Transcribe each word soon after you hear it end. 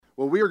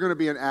Well, we are going to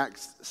be in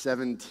Acts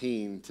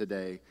 17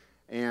 today.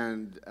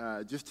 And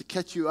just to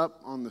catch you up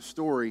on the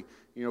story,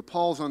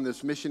 Paul's on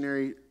this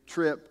missionary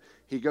trip.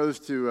 He goes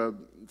to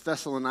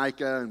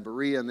Thessalonica and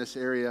Berea in this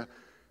area,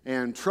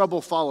 and trouble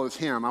follows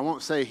him. I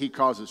won't say he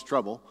causes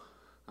trouble.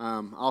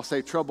 I'll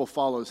say trouble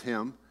follows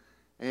him.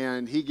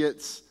 And he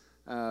gets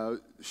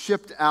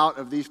shipped out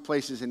of these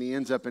places, and he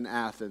ends up in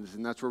Athens.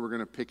 And that's where we're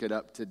going to pick it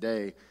up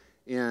today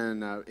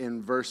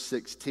in verse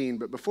 16.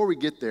 But before we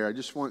get there, I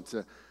just want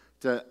to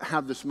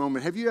have this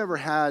moment. Have you ever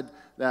had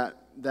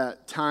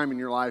that time in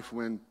your life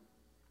when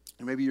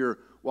maybe you're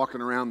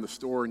walking around the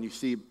store and you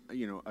see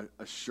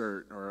a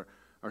shirt or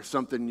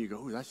something, and you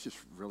go, "Oh, that's just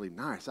really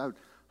nice. I'd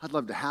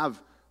love to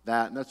have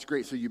that," and that's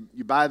great. So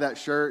you buy that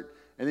shirt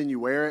and then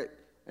you wear it,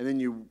 and then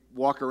you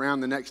walk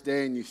around the next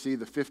day and you see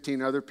the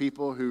 15 other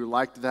people who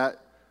liked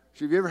that.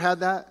 Have you ever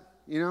had that?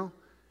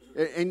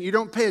 And you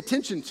don't pay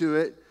attention to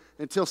it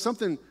until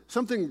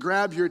something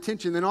grabs your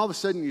attention. Then all of a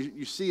sudden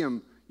you see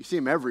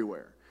them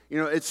everywhere.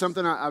 It's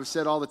something I've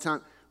said all the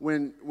time.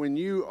 When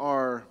you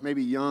are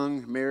maybe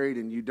young, married,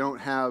 and you don't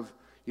have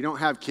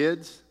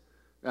kids,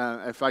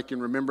 if I can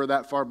remember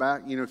that far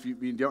back, if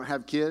you don't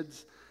have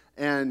kids,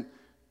 and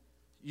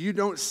you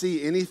don't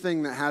see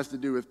anything that has to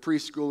do with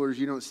preschoolers,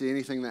 you don't see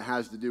anything that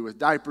has to do with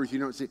diapers,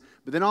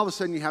 but then all of a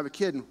sudden you have a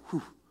kid, and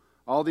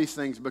all these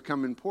things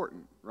become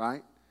important,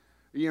 right?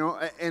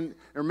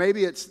 Or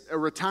maybe it's a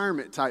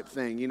retirement type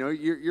thing.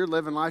 You're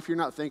living life. You're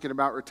not thinking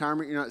about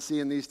retirement. You're not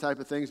seeing these type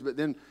of things. But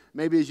then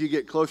maybe as you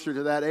get closer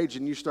to that age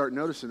and you start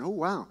noticing, oh,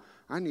 wow,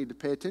 I need to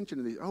pay attention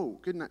to these. Oh,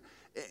 good night.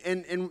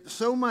 And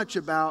so much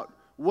about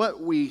what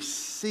we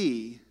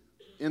see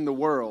in the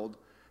world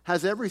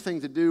has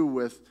everything to do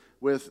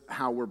with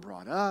how we're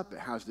brought up. It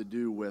has to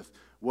do with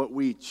what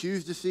we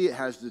choose to see. It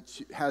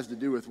has to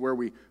do with where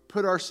we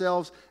put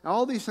ourselves. And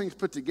all these things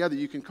put together,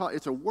 you can call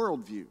it's a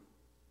worldview.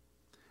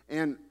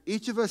 And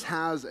each of us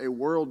has a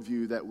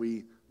worldview that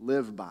we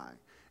live by.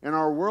 And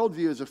our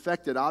worldview is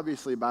affected,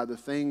 obviously, by the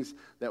things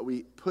that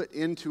we put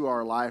into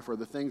our life, or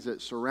the things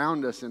that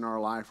surround us in our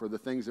life, or the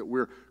things that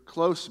we're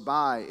close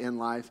by in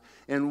life.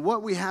 And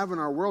what we have in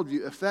our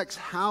worldview affects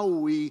how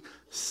we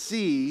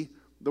see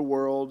the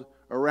world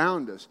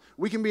around us.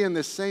 We can be in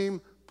the same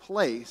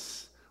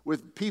place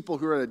with people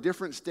who are at a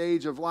different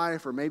stage of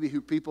life, or maybe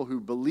people who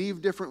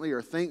believe differently or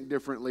think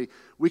differently.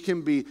 We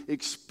can be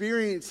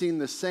experiencing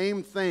the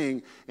same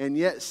thing and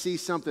yet see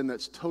something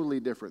that's totally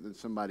different than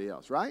somebody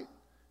else, right?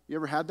 You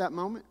ever had that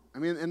moment? I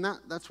mean, and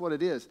that's what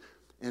it is.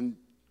 And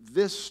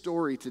this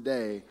story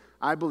today,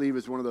 I believe,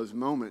 is one of those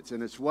moments,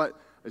 and it's what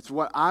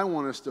I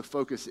want us to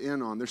focus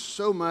in on. There's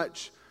so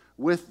much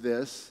with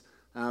this,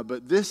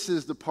 but this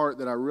is the part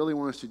that I really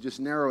want us to just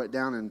narrow it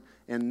down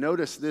and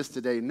notice this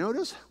today.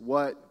 Notice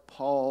what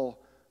Paul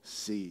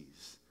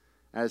sees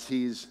as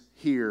he's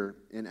here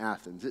in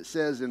Athens. It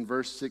says in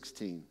verse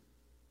 16,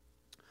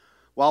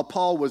 while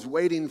Paul was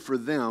waiting for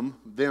them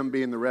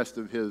being the rest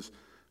of his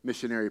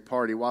missionary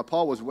party, while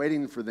Paul was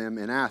waiting for them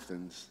in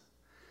Athens,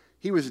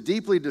 he was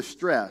deeply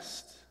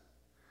distressed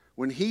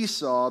when he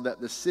saw that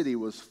the city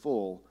was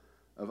full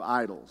of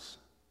idols.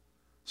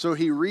 So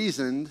he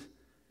reasoned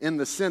in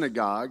the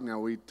synagogue. Now,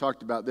 we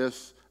talked about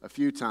this a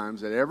few times,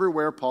 that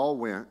everywhere Paul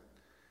went,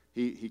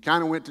 he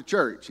kind of went to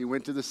church. He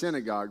went to the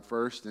synagogue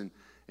first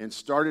and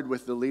started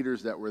with the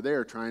leaders that were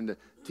there, trying to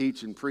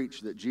teach and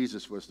preach that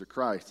Jesus was the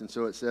Christ. And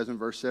so it says in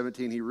verse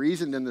 17, he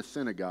reasoned in the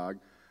synagogue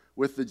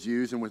with the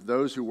Jews and with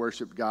those who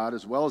worshiped God,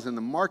 as well as in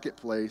the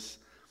marketplace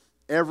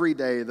every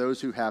day, those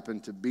who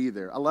happened to be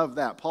there. I love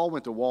that. Paul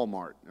went to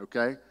Walmart,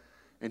 okay?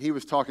 And he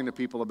was talking to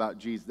people about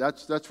Jesus.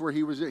 That's where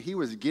he was. He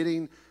was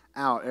getting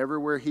out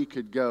everywhere he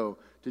could go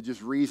to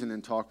just reason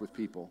and talk with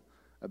people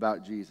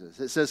about Jesus.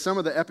 It says some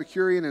of the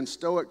Epicurean and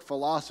Stoic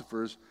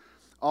philosophers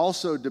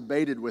also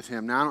debated with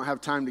him. Now, I don't have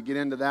time to get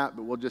into that,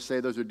 but we'll just say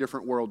those are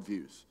different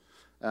worldviews.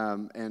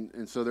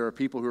 And so there are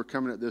people who are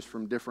coming at this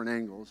from different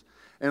angles.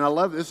 And I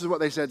love, this is what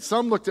they said.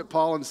 Some looked at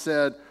Paul and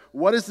said,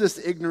 "What is this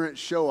ignorant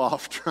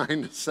show-off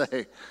trying to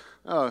say?"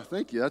 Oh,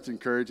 thank you. That's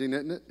encouraging,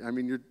 isn't it? I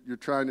mean, you're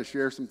trying to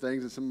share some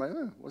things and somebody,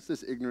 what's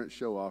this ignorant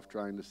show-off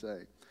trying to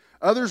say?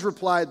 Others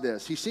replied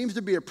this: he seems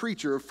to be a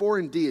preacher of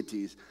foreign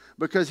deities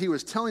because he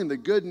was telling the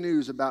good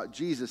news about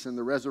Jesus and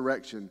the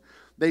resurrection.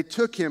 They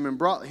took him and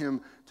brought him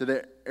to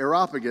the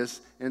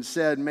Areopagus and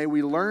said, "May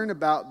we learn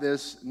about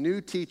this new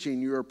teaching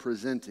you are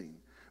presenting?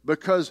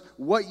 Because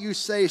what you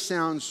say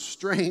sounds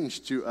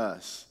strange to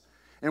us,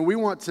 and we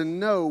want to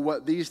know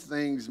what these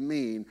things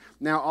mean."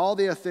 Now all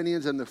the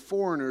Athenians and the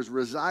foreigners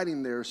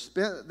residing there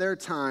spent their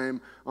time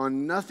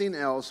on nothing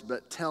else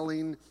but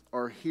telling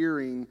or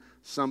hearing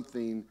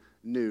something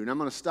new. And I'm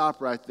going to stop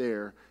right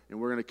there,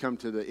 and we're going to come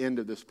to the end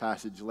of this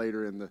passage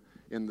later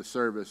in the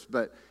service.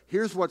 But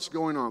here's what's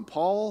going on.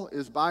 Paul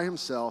is by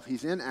himself.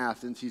 He's in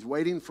Athens. He's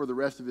waiting for the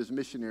rest of his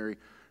missionary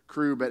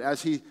crew. But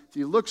as he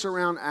looks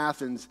around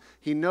Athens,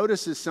 he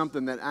notices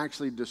something that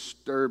actually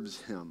disturbs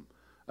him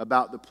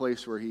about the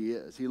place where he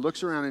is. He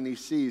looks around and he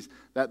sees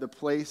that the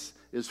place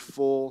is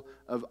full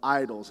of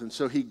idols. And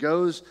so he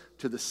goes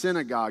to the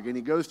synagogue and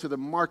he goes to the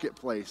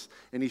marketplace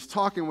and he's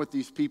talking with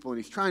these people and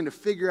he's trying to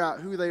figure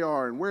out who they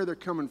are and where they're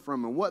coming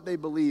from and what they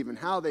believe and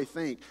how they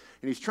think.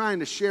 And he's trying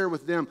to share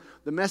with them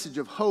the message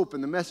of hope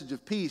and the message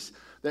of peace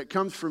that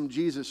comes from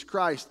Jesus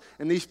Christ.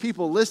 And these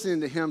people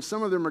listening to him,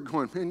 some of them are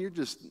going, man, you're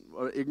just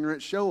an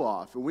ignorant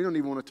show-off, and we don't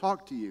even want to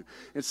talk to you.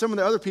 And some of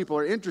the other people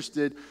are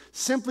interested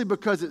simply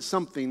because it's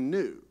something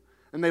new.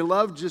 And they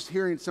love just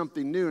hearing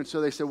something new. And so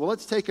they said, well,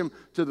 let's take him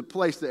to the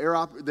place,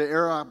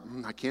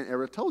 I can't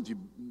ever, told you,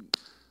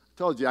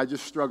 I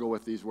just struggle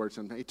with these words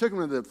sometimes. He took him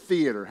to the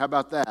theater. How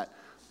about that?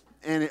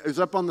 And it was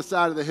up on the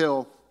side of the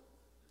hill.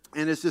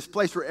 And it's this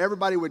place where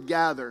everybody would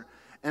gather.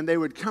 And they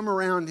would come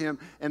around him,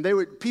 and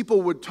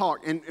people would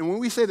talk. And when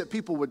we say that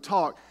people would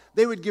talk,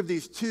 they would give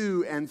these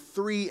 2 and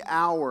 3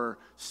 hour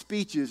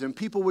speeches, and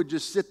people would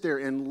just sit there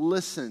and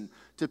listen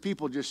to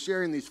people just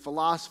sharing these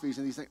philosophies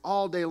and these things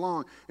all day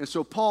long. And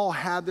so Paul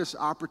had this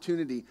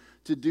opportunity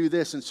to do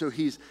this, and so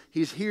he's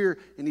here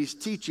and he's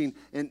teaching,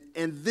 and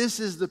this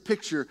is the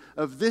picture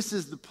of this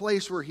is the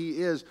place where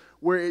he is,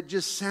 where it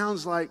just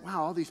sounds like,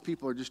 wow, all these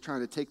people are just trying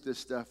to take this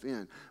stuff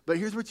in. But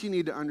here's what you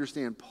need to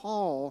understand.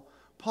 Paul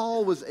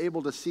was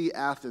able to see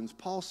Athens.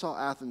 Paul saw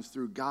Athens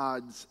through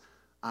God's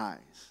eyes.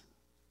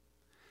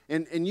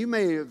 And you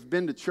may have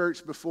been to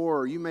church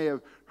before, or you may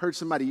have heard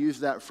somebody use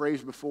that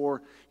phrase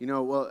before. You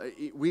know, well,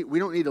 we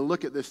don't need to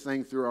look at this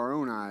thing through our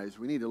own eyes.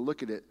 We need to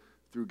look at it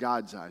through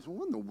God's eyes. Well,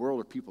 what in the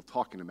world are people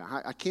talking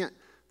about? I can't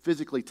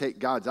physically take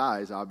God's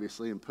eyes,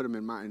 obviously, and put them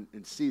in mine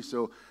and see.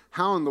 So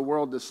how in the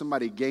world does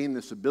somebody gain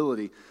this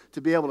ability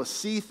to be able to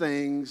see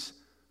things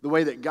the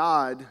way that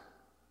God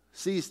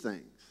sees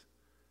things?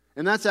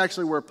 And that's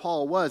actually where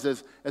Paul was.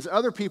 As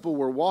other people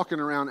were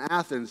walking around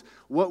Athens,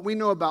 what we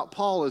know about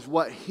Paul is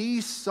what he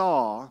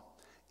saw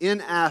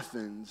in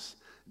Athens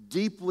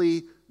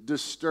deeply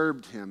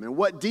disturbed him. And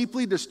what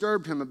deeply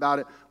disturbed him about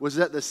it was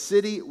that the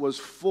city was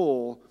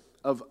full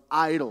of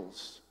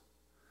idols.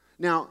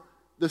 Now,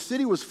 the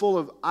city was full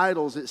of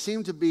idols. It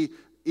seemed to be,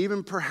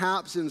 even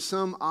perhaps in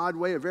some odd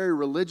way, a very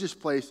religious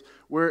place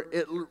where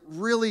it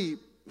really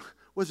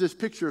was this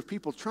picture of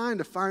people trying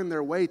to find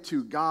their way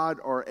to God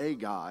or a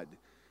God,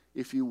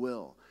 if you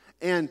will.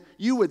 And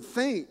you would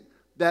think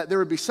that there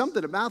would be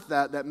something about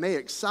that may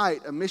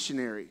excite a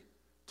missionary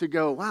to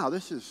go, wow,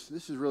 this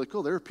is really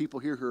cool. There are people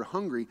here who are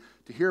hungry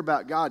to hear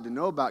about God, to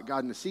know about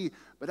God, and to see.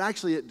 But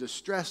actually it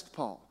distressed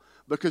Paul,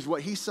 because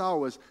what he saw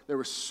was there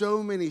were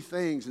so many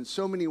things and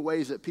so many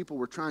ways that people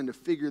were trying to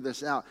figure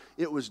this out.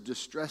 It was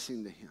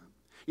distressing to him.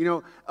 You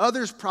know,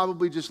 others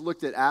probably just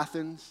looked at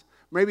Athens.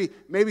 Maybe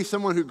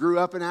someone who grew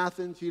up in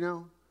Athens, you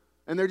know,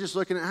 and they're just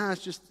looking at,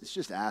 it's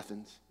just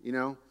Athens, you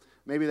know.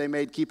 Maybe they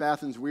made Keep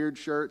Athens Weird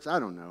shirts. I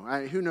don't know.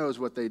 Who knows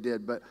what they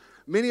did. But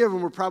many of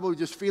them were probably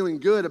just feeling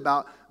good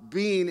about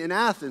being in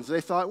Athens.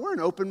 They thought, we're an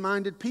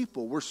open-minded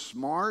people. We're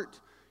smart.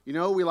 You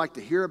know, we like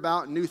to hear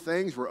about new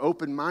things. We're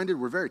open-minded.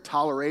 We're very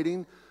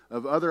tolerating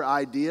of other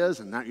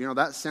ideas. And,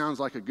 that sounds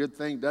like a good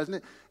thing, doesn't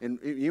it?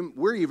 And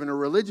we're even a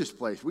religious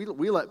place. We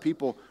let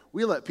people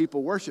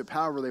worship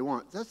however they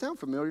want. Does that sound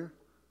familiar?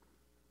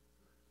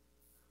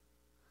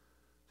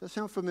 Does that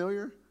sound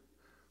familiar?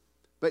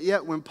 But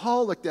yet, when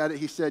Paul looked at it,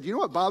 he said, you know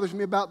what bothers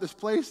me about this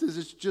place is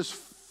it's just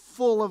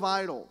full of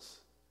idols.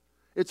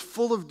 It's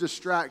full of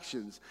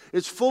distractions.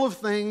 It's full of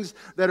things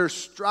that are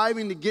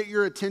striving to get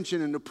your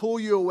attention and to pull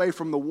you away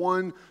from the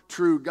one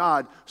true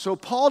God. So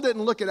Paul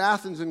didn't look at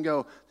Athens and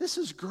go, this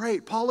is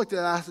great. Paul looked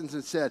at Athens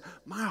and said,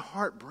 my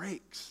heart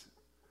breaks.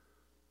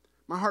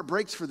 My heart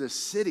breaks for this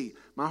city.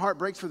 My heart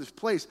breaks for this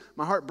place.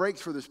 My heart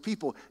breaks for this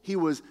people. He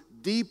was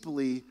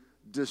deeply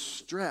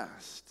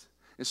distressed.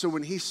 And so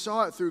when he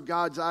saw it through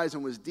God's eyes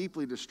and was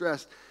deeply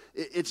distressed,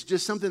 it's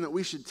just something that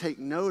we should take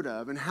note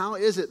of. And how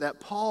is it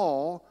that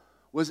Paul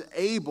was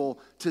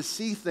able to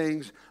see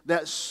things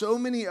that so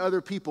many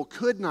other people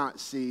could not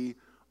see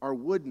or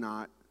would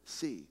not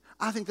see?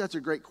 I think that's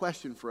a great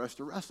question for us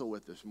to wrestle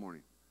with this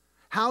morning.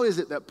 How is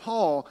it that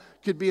Paul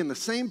could be in the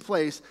same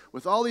place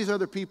with all these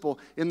other people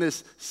in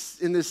this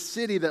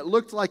city that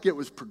looked like it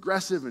was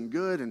progressive and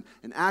good and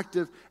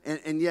active,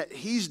 and yet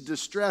he's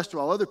distressed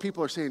while other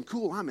people are saying,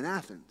 cool, I'm in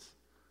Athens.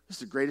 This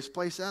is the greatest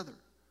place ever.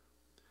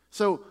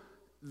 So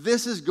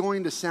this is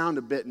going to sound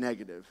a bit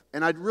negative,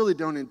 and I really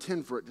don't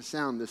intend for it to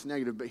sound this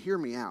negative, but hear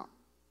me out.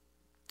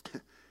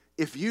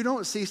 If you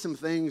don't see some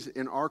things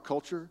in our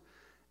culture,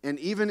 and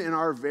even in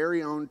our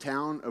very own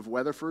town of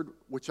Weatherford,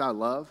 which I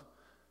love,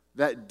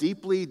 that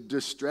deeply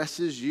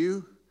distresses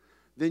you,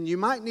 then you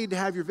might need to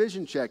have your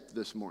vision checked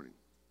this morning.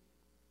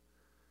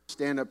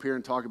 Stand up here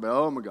and talk about,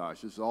 oh my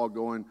gosh, this is all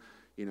going,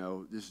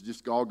 this is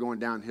just all going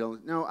downhill.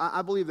 No,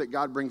 I believe that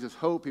God brings us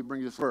hope. He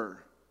brings us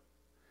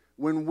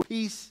when we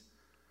peace,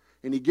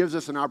 and he gives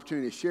us an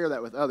opportunity to share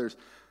that with others.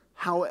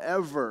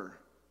 However,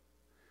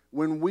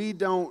 when we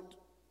don't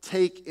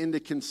take into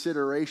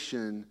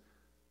consideration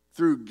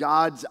through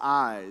God's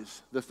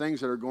eyes the things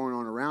that are going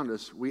on around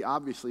us, we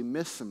obviously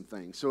miss some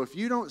things. So if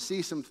you don't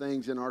see some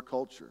things in our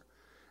culture,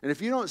 And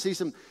if you don't see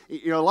some,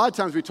 a lot of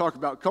times we talk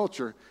about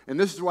culture, and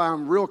this is why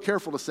I'm real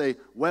careful to say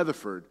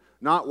Weatherford,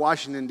 not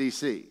Washington,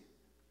 D.C.,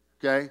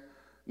 okay?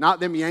 Not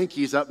them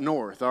Yankees up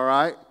north, all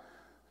right?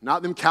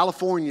 Not them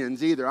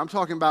Californians either. I'm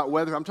talking about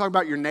I'm talking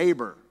about your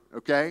neighbor,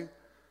 okay?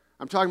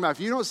 I'm talking about if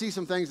you don't see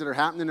some things that are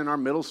happening in our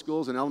middle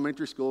schools and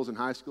elementary schools and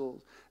high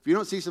schools, if you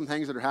don't see some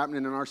things that are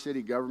happening in our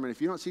city government,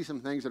 if you don't see some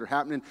things that are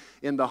happening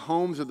in the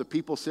homes of the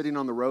people sitting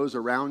on the rows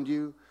around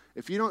you,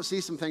 if you don't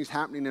see some things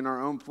happening in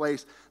our own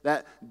place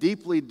that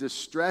deeply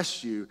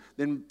distress you,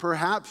 then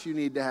perhaps you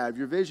need to have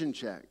your vision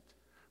checked.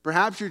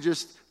 Perhaps you're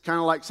just kind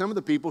of like some of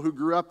the people who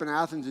grew up in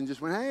Athens and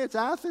just went, hey, it's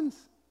Athens.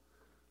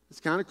 It's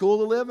kind of cool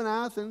to live in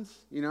Athens.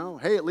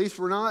 Hey, at least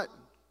we're not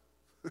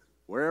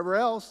wherever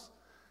else.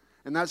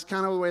 And that's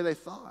kind of the way they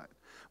thought.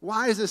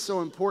 Why is this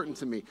so important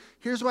to me?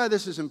 Here's why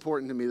this is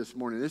important to me this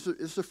morning. This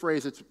is a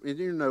phrase that's in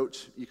your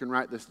notes. You can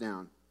write this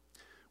down.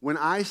 When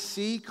I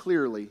see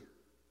clearly,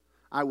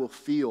 I will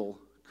feel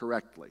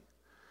correctly.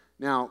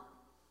 Now,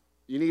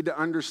 you need to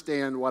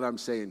understand what I'm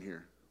saying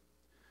here.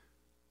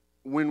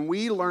 When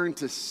we learn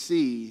to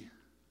see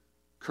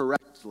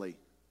correctly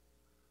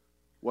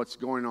what's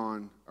going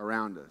on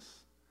around us,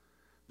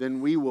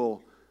 then we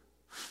will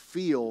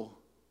feel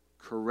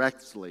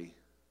correctly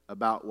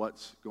about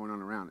what's going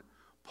on around it.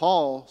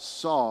 Paul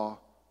saw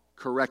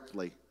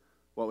correctly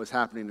what was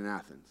happening in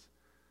Athens.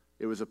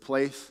 It was a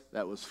place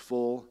that was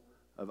full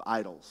of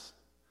idols,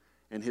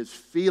 and his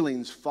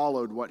feelings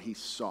followed what he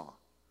saw.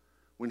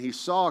 When he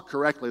saw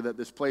correctly that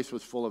this place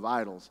was full of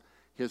idols,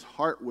 his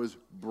heart was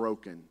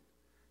broken,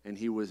 and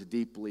he was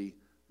deeply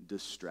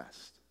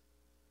distressed.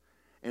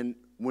 And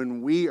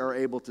when we are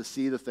able to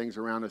see the things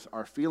around us,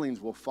 our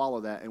feelings will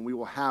follow that, and we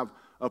will have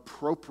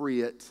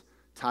appropriate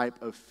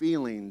type of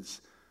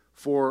feelings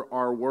for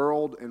our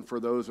world and for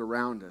those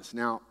around us.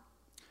 Now,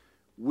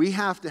 we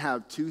have to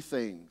have two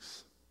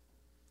things,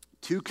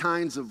 two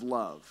kinds of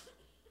love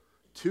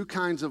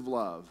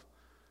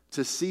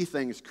to see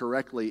things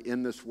correctly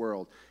in this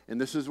world. And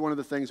this is one of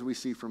the things we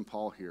see from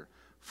Paul here.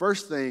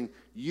 First thing,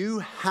 you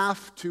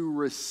have to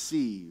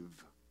receive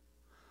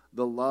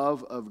the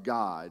love of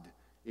God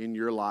in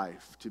your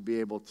life to be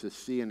able to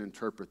see and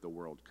interpret the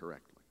world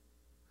correctly.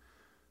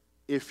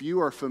 If you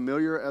are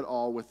familiar at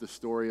all with the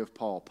story of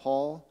Paul,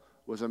 Paul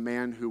was a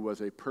man who was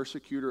a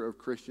persecutor of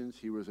Christians.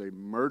 He was a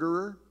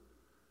murderer.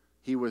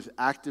 He was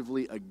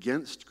actively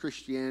against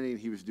Christianity, and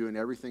he was doing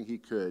everything he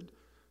could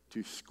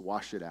to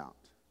squash it out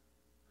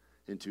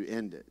and to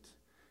end it.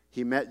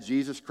 He met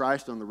Jesus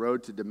Christ on the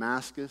road to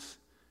Damascus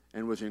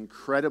and was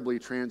incredibly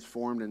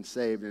transformed and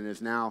saved, and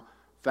is now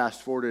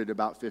fast forwarded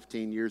about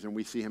 15 years, and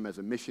we see him as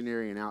a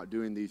missionary and out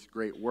doing these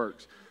great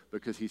works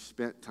because he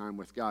spent time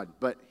with God.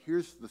 But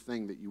here's the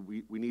thing that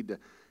we need to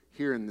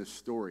hear in this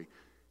story.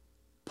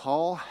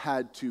 Paul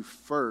had to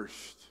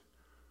first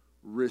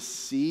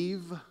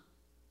receive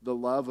the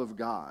love of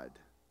God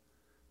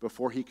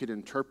before he could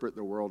interpret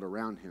the world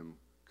around him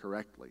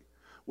correctly.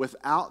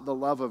 Without the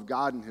love of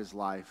God in his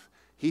life,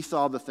 he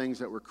saw the things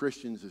that were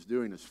Christians as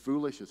doing as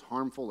foolish, as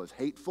harmful, as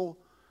hateful,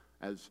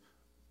 as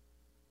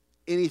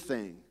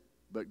anything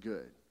but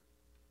good.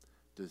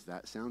 Does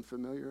that sound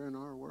familiar in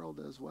our world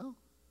as well?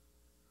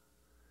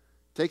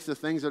 Takes the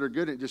things that are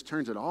good and it just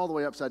turns it all the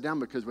way upside down,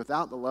 because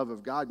without the love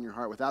of God in your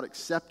heart, without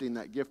accepting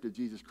that gift of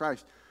Jesus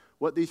Christ,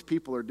 what these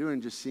people are doing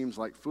just seems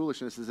like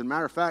foolishness. As a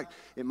matter of fact,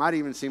 it might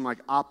even seem like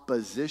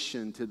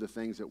opposition to the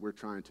things that we're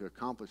trying to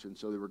accomplish, and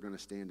so they were going to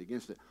stand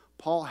against it.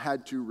 Paul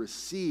had to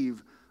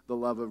receive the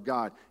love of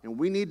God, and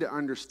we need to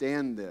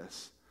understand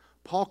this.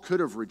 Paul could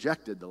have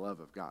rejected the love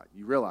of God.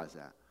 You realize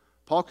that?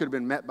 Paul could have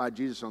been met by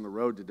Jesus on the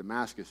road to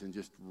Damascus and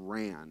just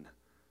ran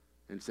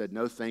and said,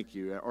 no, thank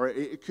you. Or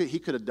he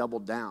could have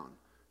doubled down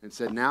and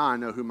said, now I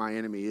know who my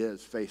enemy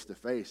is face to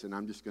face, and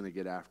I'm just going to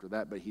get after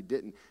that. But he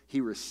didn't.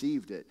 He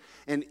received it.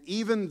 And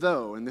even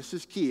though, and this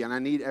is key, and I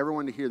need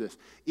everyone to hear this,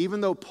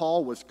 even though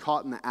Paul was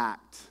caught in the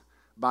act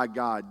by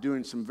God,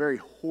 doing some very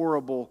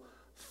horrible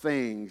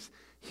things,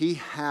 he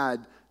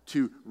had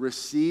to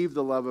receive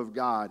the love of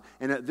God.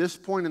 And at this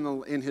point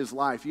in his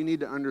life, you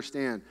need to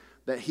understand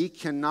that he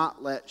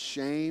cannot let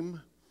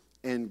shame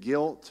and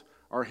guilt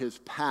or his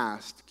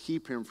past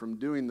keep him from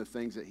doing the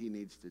things that he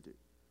needs to do.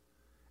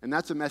 And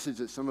that's a message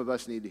that some of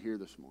us need to hear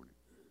this morning.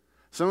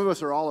 Some of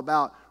us are all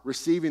about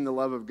receiving the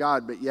love of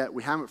God, but yet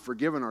we haven't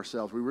forgiven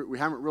ourselves. We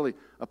haven't really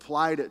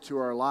applied it to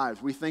our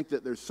lives. We think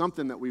that there's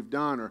something that we've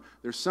done, or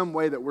there's some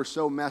way that we're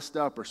so messed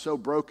up or so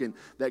broken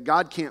that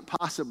God can't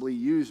possibly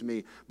use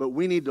me. But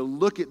we need to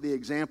look at the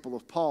example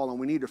of Paul, and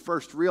we need to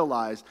first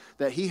realize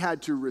that he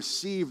had to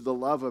receive the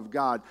love of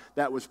God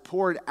that was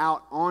poured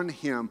out on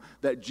him,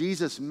 that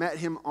Jesus met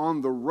him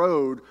on the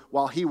road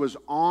while he was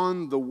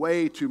on the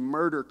way to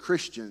murder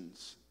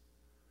Christians,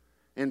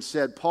 and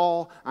said,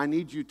 Paul, I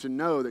need you to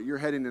know that you're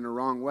heading in the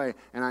wrong way,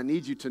 and I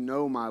need you to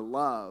know my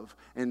love.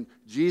 And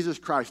Jesus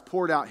Christ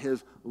poured out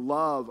his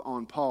love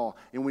on Paul.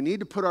 And we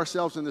need to put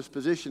ourselves in this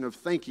position of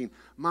thinking,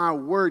 my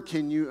word,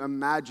 can you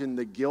imagine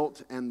the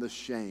guilt and the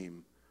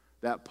shame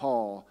that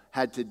Paul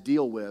had to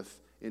deal with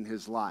in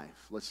his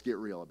life? Let's get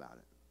real about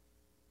it.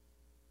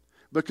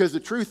 Because the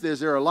truth is,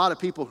 there are a lot of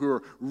people who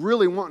are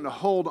really wanting to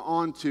hold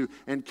on to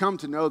and come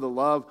to know the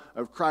love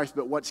of Christ,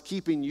 but what's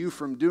keeping you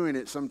from doing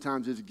it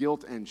sometimes is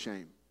guilt and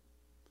shame.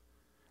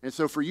 And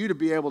so for you to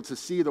be able to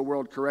see the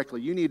world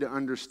correctly, you need to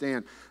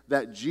understand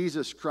that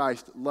Jesus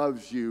Christ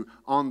loves you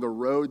on the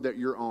road that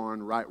you're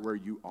on right where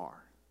you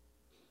are.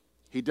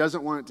 He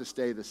doesn't want it to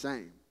stay the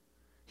same.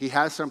 He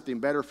has something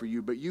better for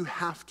you, but you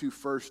have to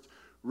first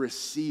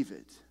receive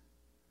it.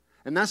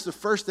 And that's the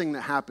first thing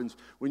that happens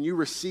when you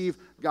receive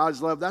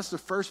God's love. That's the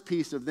first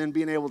piece of then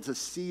being able to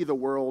see the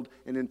world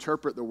and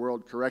interpret the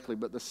world correctly.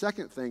 But the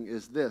second thing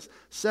is this.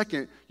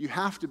 Second, you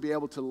have to be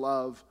able to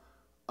love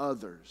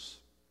others.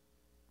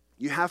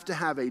 You have to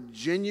have a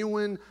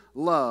genuine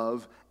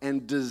love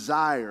and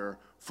desire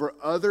for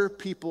other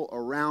people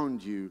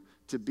around you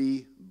to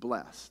be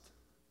blessed.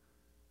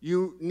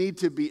 You need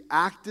to be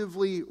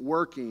actively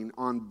working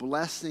on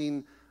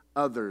blessing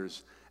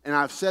others. And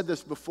I've said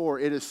this before,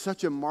 it is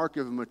such a mark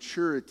of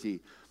maturity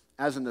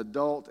as an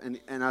adult and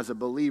as a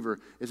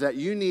believer, is that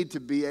you need to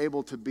be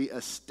able to be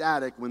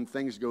ecstatic when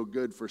things go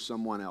good for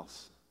someone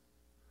else.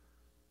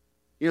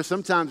 You know,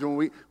 sometimes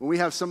when we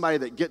have somebody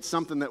that gets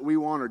something that we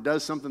want or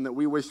does something that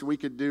we wish we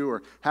could do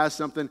or has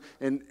something,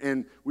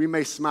 and we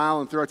may smile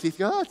and through our teeth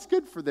go, oh, it's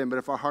good for them. But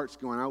if our heart's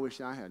going, I wish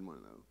I had one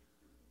of those.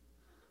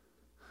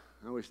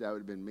 I wish that would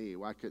have been me.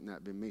 Why couldn't that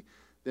have been me?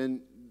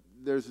 Then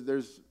there's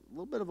a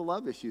little bit of a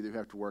love issue that we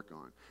have to work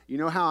on. You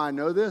know how I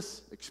know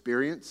this?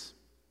 Experience.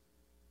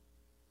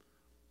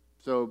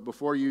 So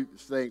before you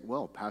think,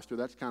 well, Pastor,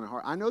 that's kind of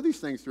hard. I know these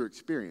things through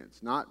experience,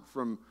 not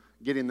from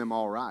getting them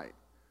all right.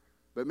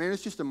 But man,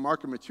 it's just a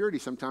mark of maturity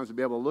sometimes to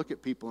be able to look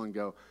at people and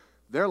go,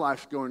 their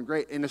life's going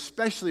great. And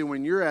especially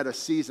when you're at a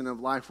season of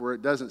life where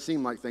it doesn't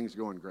seem like things are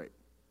going great.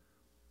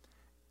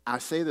 I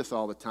say this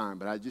all the time,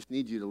 but I just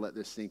need you to let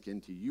this sink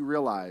into you. You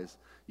realize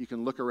you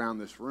can look around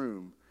this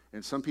room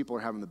and some people are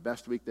having the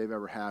best week they've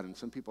ever had, and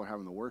some people are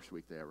having the worst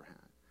week they ever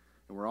had.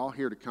 And we're all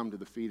here to come to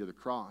the feet of the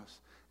cross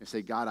and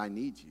say, God, I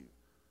need you.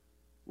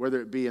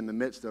 Whether it be in the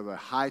midst of a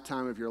high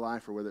time of your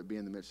life or whether it be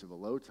in the midst of a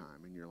low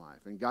time in your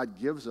life. And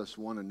God gives us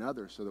one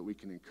another so that we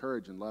can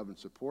encourage and love and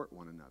support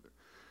one another.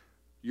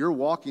 You're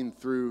walking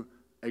through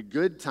a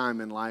good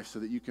time in life so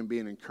that you can be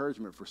an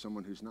encouragement for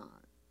someone who's not.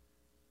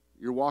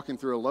 You're walking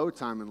through a low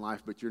time in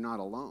life, but you're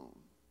not alone.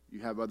 You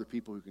have other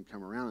people who can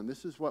come around. And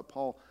this is what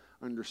Paul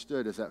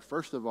understood, is that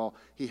first of all,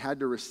 he had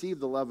to receive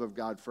the love of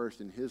God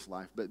first in his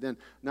life. But then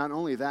not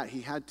only that,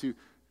 he had to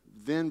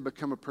then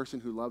become a person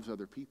who loves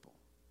other people.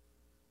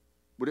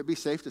 Would it be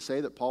safe to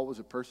say that Paul was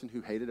a person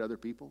who hated other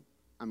people?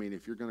 I mean,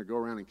 if you're going to go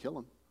around and kill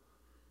them,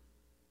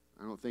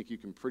 I don't think you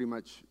can pretty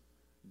much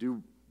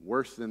do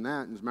worse than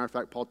that. And as a matter of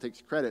fact, Paul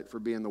takes credit for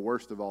being the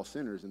worst of all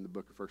sinners in the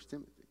book of 1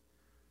 Timothy.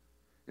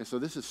 And so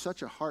this is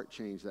such a heart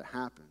change that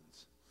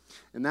happens.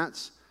 And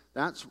that's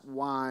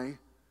why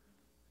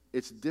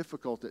it's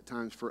difficult at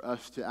times for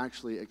us to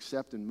actually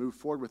accept and move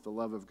forward with the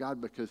love of God,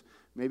 because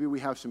maybe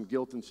we have some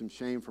guilt and some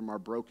shame from our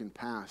broken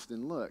past.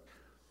 And look,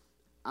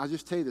 I'll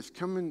just tell you this,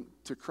 coming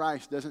to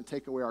Christ doesn't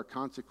take away our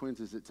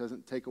consequences. It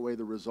doesn't take away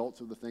the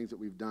results of the things that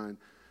we've done.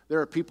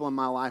 There are people in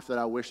my life that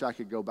I wish I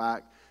could go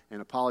back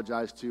and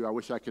apologize to. I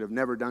wish I could have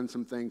never done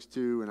some things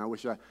to, and I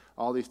wish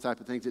all these type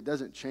of things. It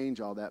doesn't change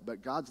all that,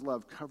 but God's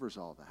love covers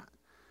all that.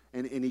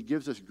 And he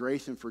gives us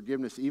grace and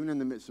forgiveness even in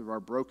the midst of our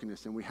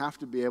brokenness. And we have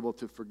to be able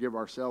to forgive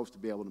ourselves to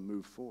be able to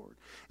move forward.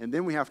 And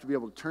then we have to be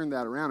able to turn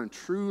that around and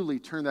truly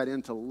turn that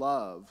into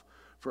love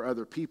for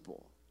other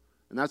people.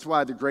 And that's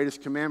why the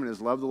greatest commandment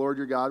is love the Lord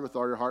your God with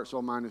all your heart,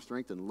 soul, mind, and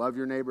strength, and love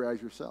your neighbor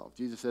as yourself.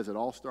 Jesus says it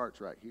all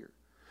starts right here.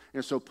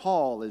 And so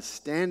Paul is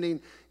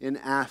standing in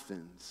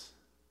Athens,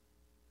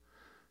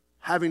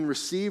 having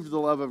received the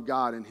love of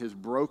God in his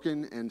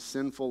broken and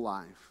sinful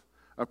life.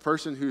 A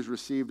person who's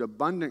received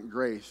abundant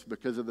grace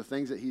because of the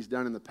things that he's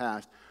done in the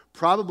past,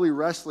 probably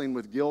wrestling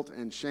with guilt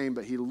and shame,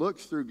 but he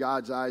looks through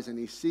God's eyes and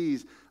he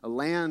sees a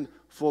land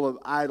full of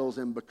idols,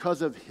 and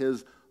because of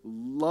his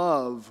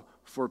love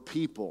for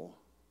people,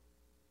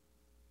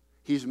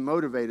 he's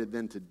motivated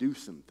then to do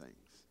some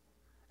things.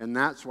 And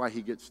that's why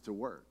he gets to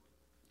work.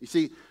 You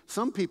see,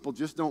 some people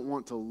just don't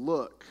want to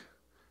look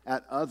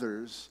at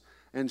others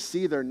and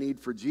see their need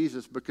for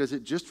Jesus because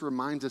it just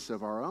reminds us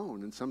of our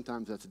own, and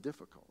sometimes that's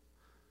difficult.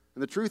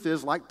 And the truth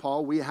is, like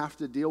Paul, we have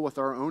to deal with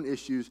our own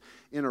issues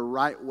in a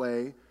right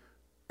way,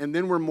 and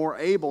then we're more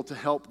able to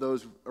help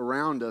those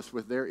around us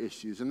with their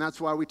issues. And that's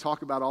why we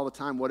talk about all the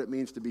time what it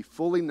means to be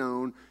fully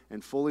known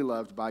and fully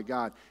loved by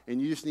God.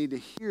 And you just need to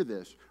hear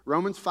this.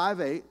 Romans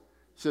 5:8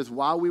 says,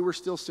 while we were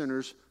still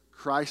sinners,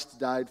 Christ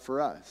died for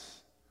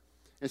us.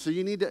 And so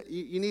you need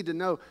to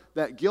know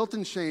that guilt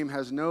and shame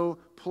has no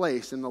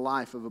place in the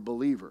life of a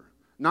believer.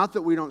 Not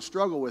that we don't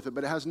struggle with it,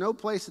 but it has no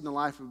place in the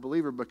life of a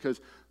believer, because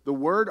the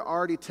Word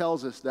already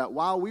tells us that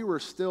while we were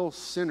still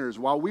sinners,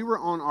 while we were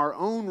on our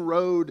own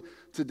road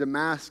to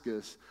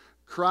Damascus,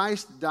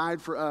 Christ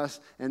died for us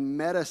and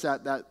met us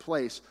at that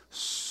place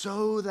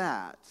so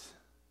that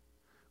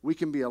we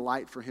can be a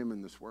light for Him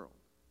in this world.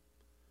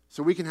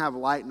 So we can have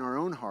light in our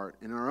own heart,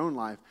 in our own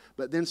life,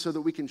 but then so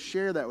that we can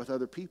share that with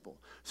other people.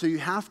 So you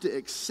have to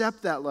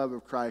accept that love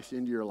of Christ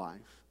into your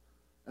life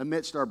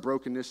amidst our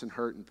brokenness and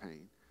hurt and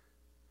pain.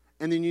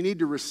 And then you need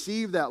to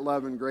receive that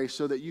love and grace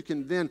so that you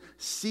can then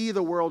see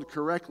the world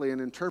correctly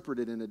and interpret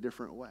it in a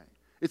different way.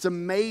 It's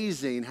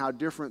amazing how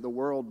different the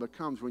world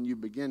becomes when you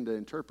begin to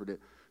interpret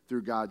it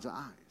through God's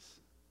eyes.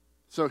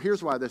 So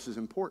here's why this is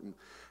important.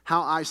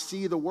 How I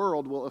see the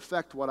world will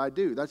affect what I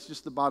do. That's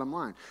just the bottom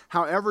line.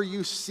 However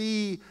you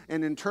see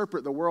and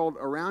interpret the world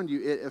around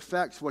you, it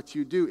affects what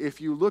you do.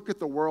 If you look at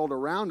the world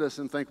around us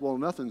and think, well,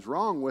 nothing's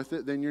wrong with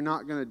it, then you're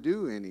not going to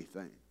do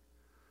anything.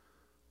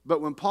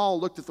 But when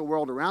Paul looked at the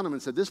world around him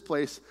and said, this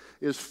place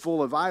is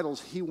full of idols,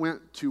 he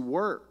went to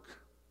work.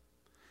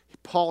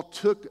 Paul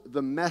took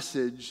the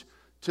message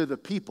to the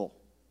people.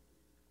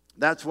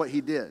 That's what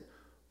he did.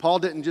 Paul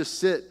didn't just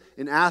sit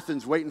in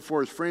Athens waiting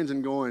for his friends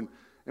and going,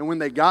 and when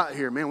they got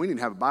here, man, we need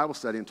to have a Bible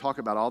study and talk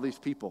about all these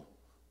people.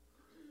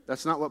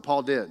 That's not what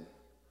Paul did.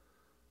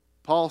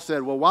 Paul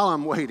said, well, while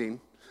I'm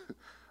waiting,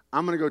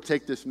 I'm going to go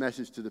take this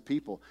message to the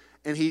people.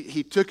 And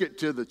he took it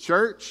to the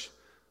church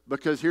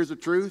because here's the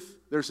truth.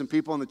 There's some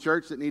people in the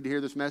church that need to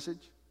hear this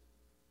message.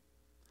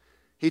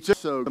 He took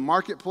it to the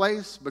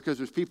marketplace because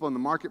there's people in the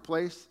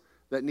marketplace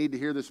that need to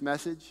hear this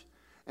message.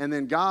 And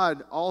then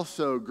God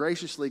also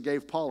graciously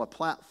gave Paul a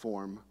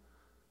platform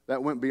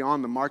that went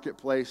beyond the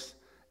marketplace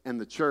and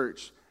the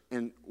church,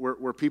 and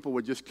where people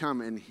would just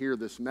come and hear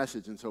this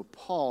message. And so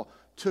Paul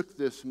took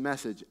this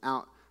message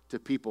out to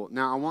people.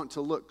 Now, I want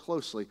to look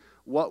closely.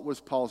 What was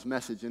Paul's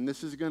message? And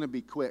this is going to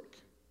be quick.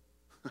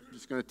 I'm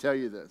just going to tell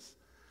you this.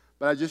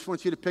 But I just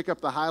want you to pick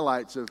up the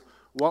highlights of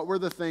what were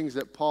the things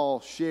that Paul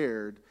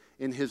shared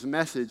in his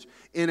message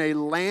in a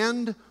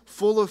land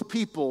full of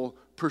people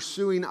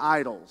pursuing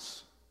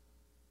idols.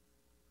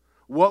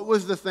 What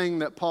was the thing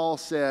that Paul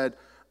said,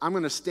 I'm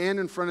going to stand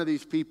in front of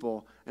these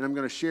people and I'm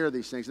going to share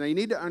these things. Now you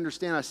need to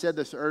understand, I said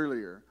this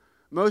earlier,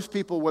 most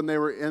people when they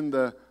were in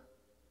the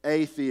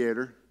A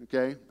theater,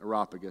 okay,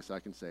 Areopagus, I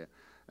can say it,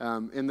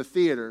 in the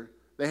theater,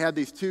 they had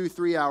these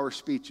 2-3 hour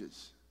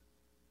speeches.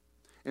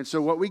 And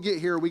so what we get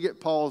here, we get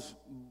Paul's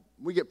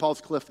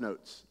cliff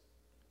notes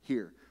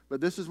here. But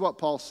this is what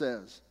Paul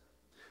says.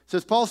 It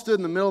says, Paul stood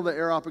in the middle of the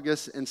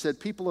Areopagus and said,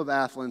 people of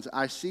Athens,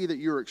 I see that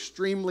you are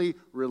extremely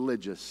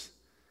religious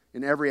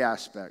in every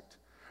aspect.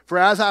 For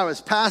as I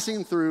was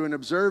passing through and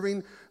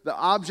observing the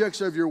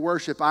objects of your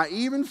worship, I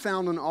even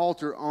found an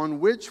altar on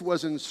which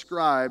was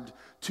inscribed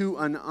to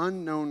an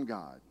unknown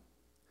God.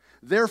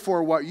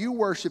 Therefore, what you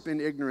worship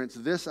in ignorance,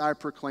 this I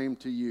proclaim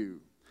to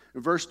you.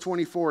 In verse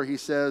 24, he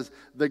says,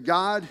 the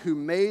God who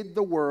made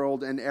the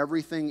world and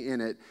everything in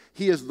it,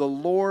 he is the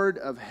Lord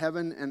of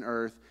heaven and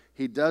earth.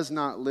 He does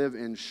not live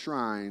in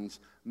shrines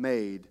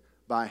made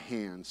by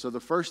hands. So the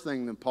first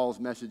thing in Paul's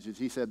message is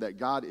he said that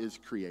God is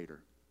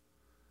creator.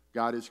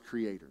 God is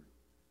creator.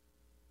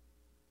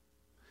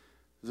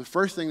 The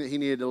first thing that he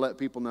needed to let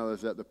people know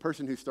is that the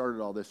person who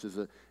started all this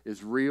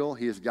is real.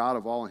 He is God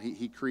of all, and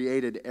he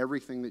created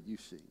everything that you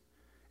see.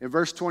 In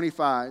verse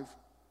 25,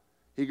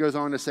 he goes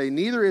on to say,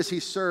 neither is he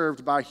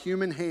served by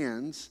human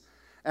hands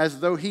as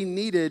though he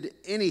needed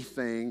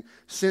anything,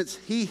 since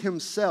he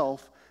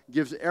himself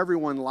gives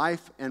everyone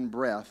life and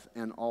breath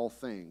and all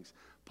things.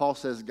 Paul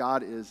says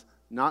God is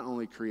not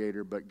only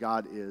creator, but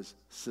God is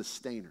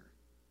sustainer.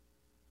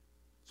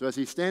 So as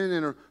he's standing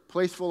in a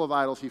place full of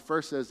idols, he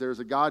first says there's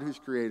a God who's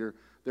creator,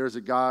 there's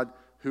a God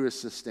who is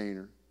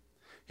sustainer.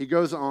 He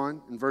goes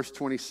on in verse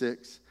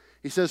 26.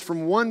 He says,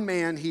 from one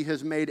man he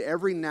has made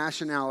every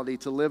nationality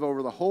to live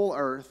over the whole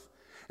earth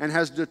and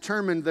has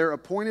determined their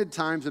appointed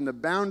times and the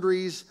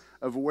boundaries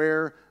of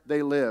where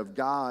they live.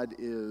 God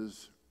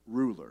is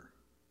ruler.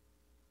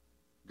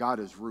 God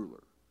is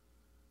ruler.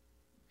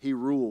 He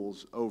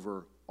rules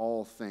over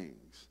all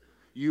things.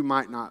 You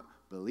might not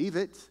believe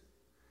it,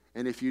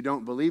 and if you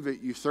don't believe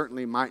it, you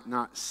certainly might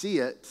not see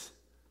it.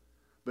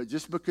 But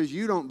just because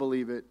you don't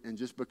believe it and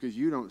just because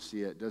you don't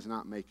see it does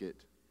not make it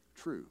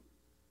true,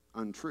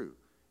 untrue.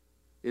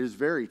 It is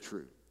very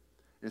true.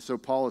 And so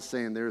Paul is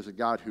saying there is a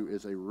God who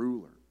is a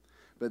ruler.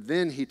 But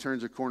then he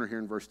turns a corner here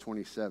in verse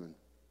 27.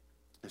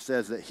 It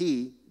says that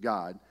he,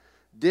 God,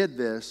 did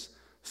this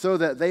so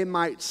that they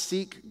might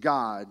seek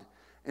God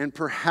and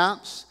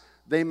perhaps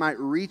they might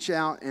reach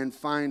out and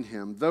find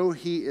him, though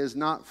he is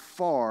not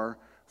far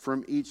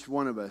from each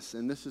one of us.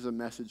 And this is a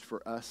message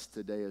for us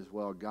today as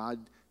well. God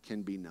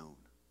can be known.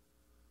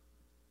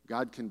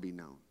 God can be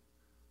known.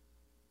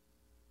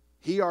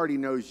 He already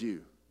knows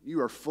you.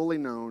 You are fully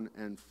known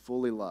and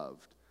fully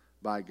loved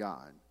by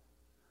God.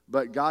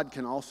 But God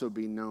can also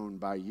be known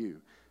by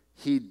you.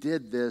 He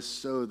did this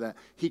so that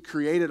he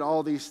created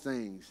all these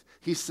things.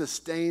 He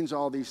sustains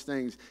all these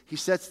things. He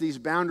sets these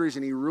boundaries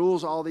and he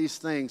rules all these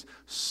things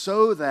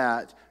so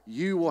that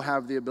you will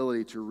have the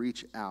ability to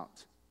reach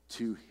out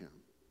to him.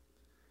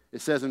 It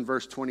says in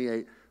verse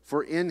 28,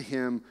 for in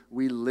him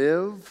we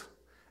live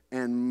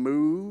and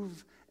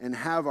move and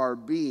have our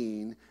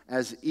being,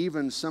 as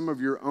even some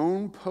of your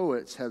own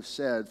poets have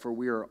said, for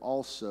we are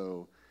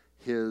also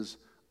his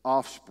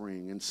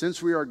offspring. And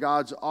since we are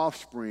God's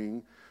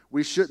offspring,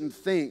 we shouldn't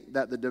think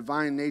that the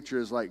divine nature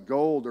is like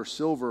gold or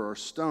silver or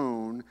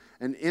stone,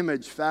 an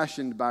image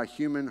fashioned by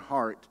human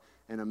heart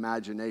and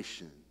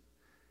imagination.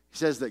 He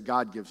says that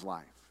God gives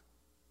life.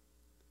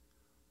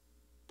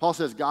 Paul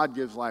says God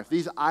gives life.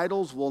 These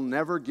idols will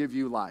never give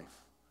you life.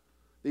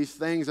 These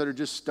things that are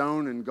just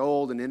stone and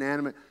gold and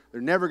inanimate,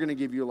 they're never going to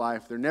give you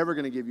life. They're never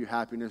going to give you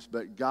happiness,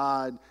 but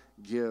God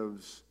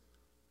gives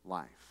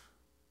life.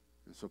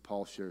 And so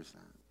Paul shares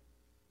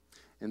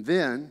that. And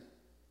then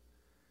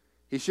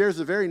he shares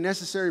a very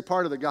necessary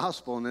part of the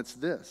gospel, and it's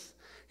this.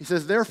 He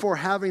says, therefore,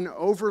 having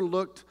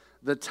overlooked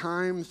the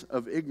times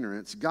of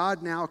ignorance,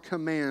 God now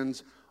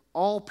commands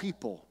all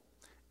people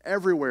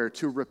everywhere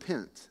to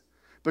repent,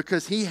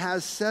 because he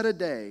has set a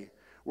day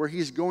where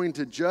he's going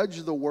to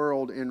judge the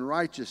world in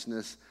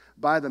righteousness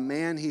by the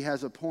man he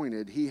has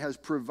appointed. He has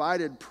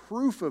provided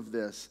proof of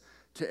this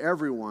to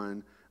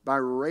everyone by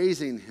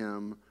raising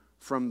him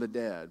from the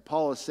dead.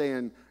 Paul is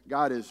saying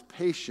God is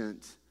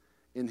patient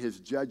in his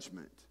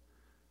judgment.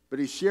 But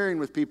he's sharing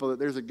with people that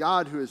there's a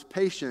God who is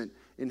patient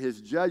in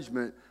his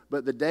judgment,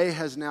 but the day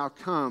has now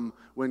come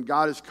when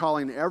God is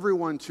calling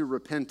everyone to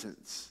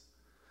repentance,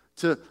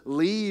 to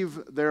leave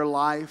their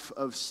life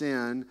of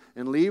sin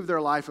and leave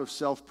their life of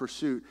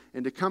self-pursuit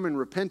and to come in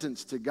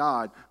repentance to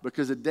God,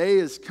 because a day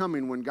is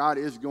coming when God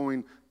is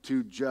going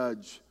to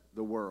judge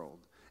the world.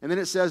 And then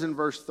it says in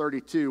verse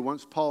 32,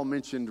 once Paul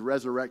mentioned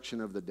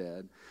resurrection of the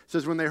dead, it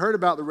says, when they heard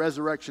about the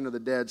resurrection of the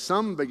dead,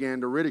 some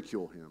began to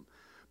ridicule him,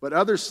 but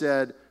others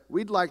said,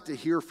 we'd like to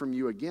hear from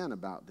you again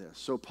about this.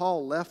 So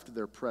Paul left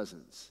their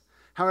presence.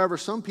 However,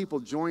 some people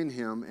joined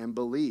him and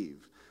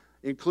believed,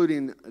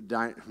 including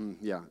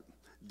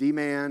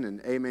D-Man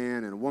and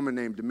A-Man and a woman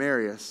named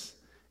Demarius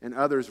and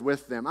others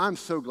with them. I'm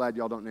so glad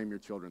y'all don't name your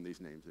children these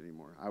names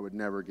anymore. I would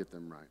never get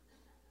them right.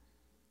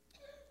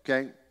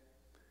 Okay?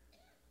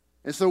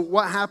 And so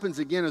what happens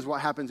again is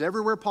what happens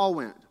everywhere Paul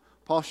went.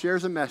 Paul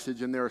shares a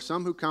message, and there are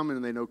some who come in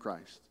and they know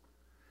Christ.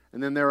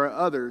 And then there are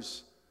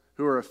others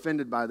who are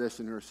offended by this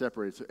and who are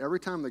separated. So every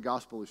time the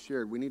gospel is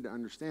shared, we need to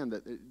understand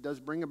that it does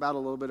bring about a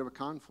little bit of a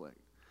conflict.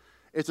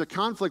 It's a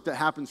conflict that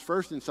happens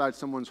first inside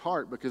someone's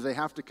heart, because they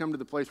have to come to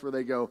the place where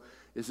they go,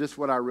 is this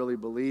what I really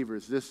believe, or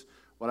is this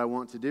what I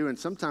want to do? And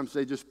sometimes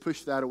they just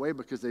push that away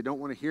because they don't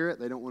want to hear it,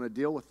 they don't want to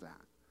deal with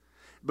that.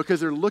 Because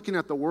they're looking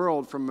at the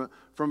world from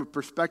a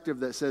perspective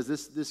that says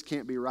this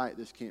can't be right,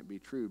 this can't be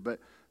true. But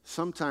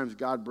sometimes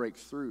God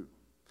breaks through.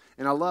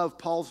 And I love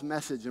Paul's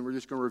message, and we're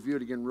just going to review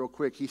it again real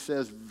quick. He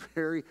says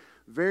very,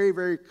 very,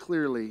 very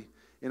clearly,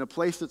 in a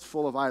place that's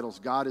full of idols,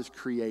 God is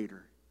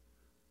creator.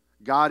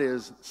 God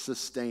is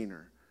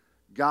sustainer.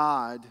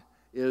 God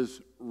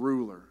is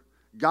ruler.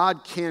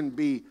 God can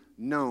be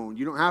known.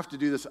 You don't have to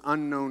do this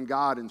unknown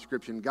God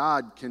inscription.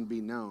 God can be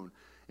known.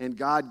 And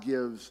God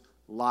gives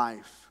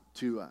life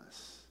to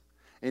us.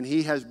 And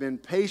he has been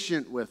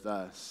patient with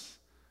us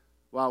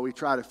while we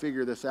try to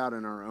figure this out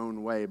in our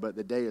own way. But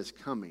the day is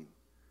coming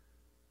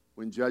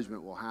when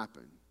judgment will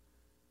happen.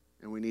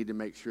 And we need to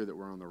make sure that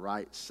we're on the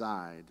right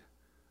side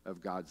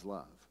of God's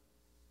love.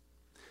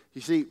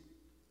 You see,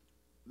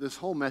 this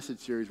whole message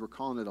series, we're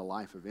calling it a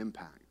life of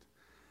impact.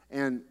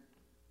 And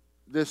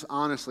this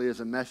honestly is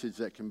a message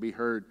that can be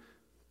heard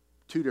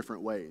two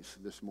different ways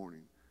this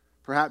morning.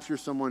 Perhaps you're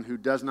someone who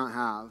does not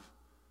have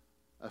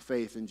a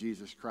faith in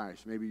Jesus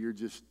Christ. Maybe you're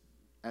just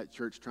at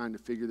church trying to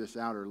figure this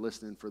out or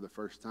listening for the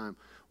first time.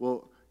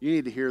 Well, you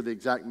need to hear the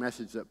exact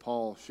message that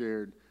Paul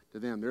shared to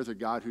them. There's a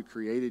God who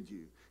created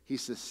you. He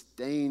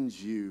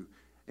sustains you,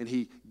 and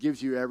he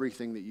gives you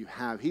everything that you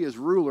have. He is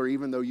ruler,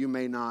 even though you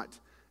may not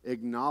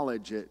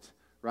acknowledge it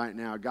right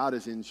now. God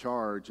is in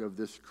charge of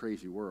this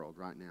crazy world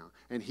right now,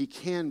 and he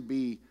can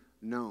be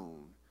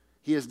known.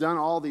 He has done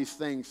all these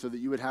things so that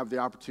you would have the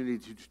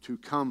opportunity to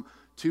come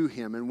to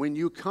him. And when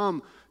you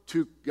come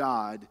to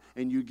God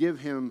and you give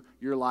him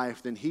your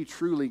life, then he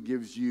truly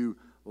gives you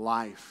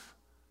life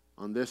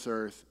on this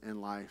earth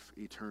and life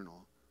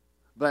eternal.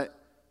 But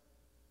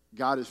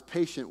God is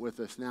patient with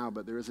us now,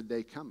 but there is a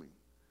day coming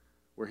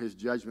where his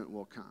judgment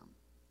will come.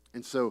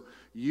 And so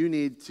you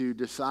need to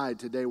decide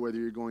today whether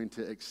you're going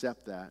to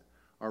accept that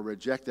or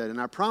reject that.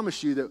 And I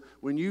promise you that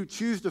when you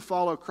choose to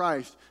follow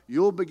Christ,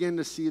 you'll begin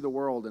to see the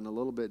world in a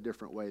little bit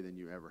different way than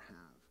you ever have.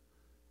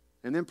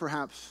 And then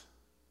perhaps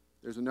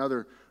there's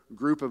another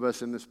group of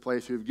us in this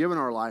place who have given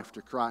our life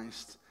to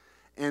Christ.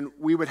 And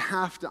we would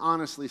have to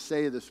honestly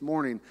say this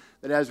morning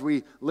that as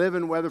we live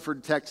in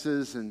Weatherford,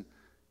 Texas, and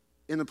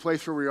in the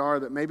place where we are,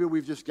 that maybe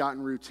we've just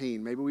gotten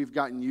routine. Maybe we've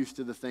gotten used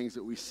to the things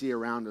that we see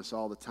around us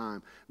all the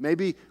time.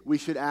 Maybe we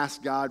should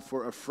ask God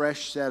for a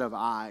fresh set of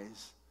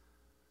eyes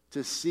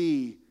to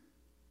see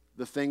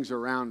the things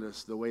around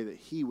us the way that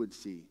he would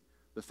see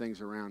the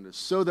things around us,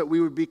 so that we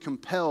would be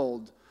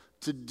compelled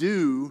to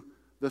do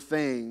the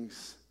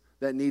things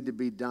that need to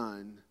be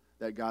done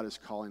that God is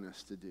calling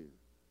us to do.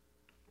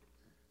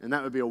 And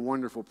that would be a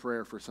wonderful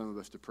prayer for some of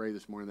us to pray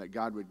this morning, that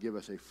God would give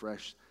us a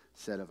fresh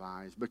set of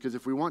eyes. Because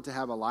if we want to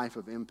have a life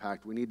of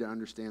impact, we need to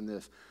understand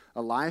this.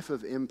 A life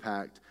of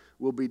impact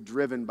will be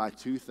driven by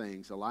two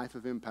things. A life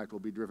of impact will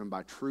be driven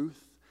by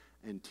truth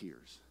and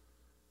tears.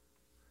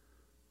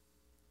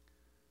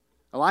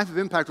 A life of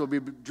impact will be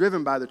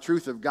driven by the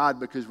truth of God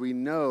because we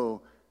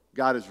know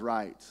God is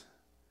right.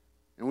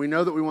 And we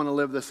know that we want to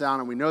live this out,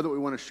 and we know that we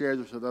want to share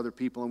this with other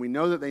people, and we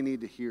know that they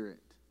need to hear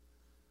it.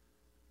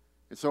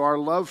 And so our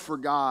love for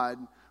God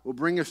will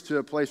bring us to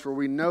a place where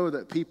we know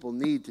that people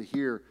need to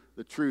hear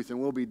the truth, and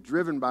we'll be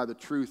driven by the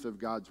truth of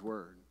God's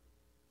word.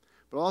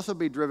 But we'll also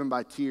be driven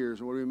by tears.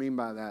 And what do we mean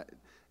by that?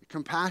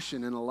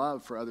 Compassion and a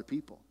love for other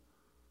people.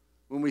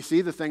 When we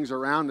see the things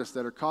around us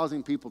that are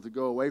causing people to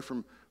go away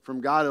from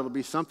God, it'll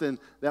be something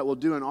that will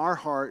do in our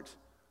heart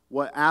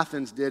what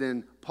Athens did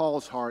in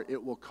Paul's heart.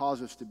 It will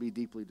cause us to be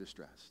deeply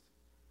distressed.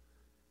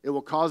 It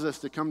will cause us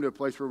to come to a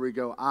place where we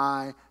go,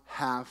 I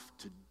have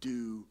to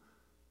do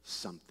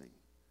something,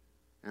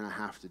 and I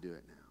have to do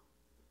it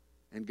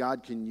now. And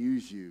God can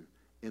use you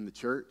in the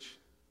church.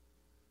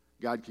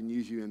 God can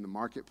use you in the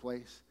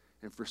marketplace.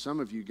 And for some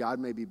of you, God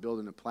may be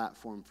building a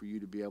platform for you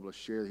to be able to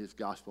share his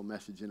gospel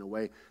message in a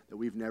way that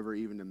we've never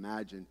even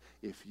imagined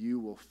if you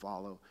will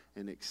follow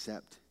and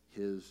accept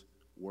his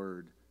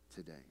word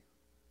today.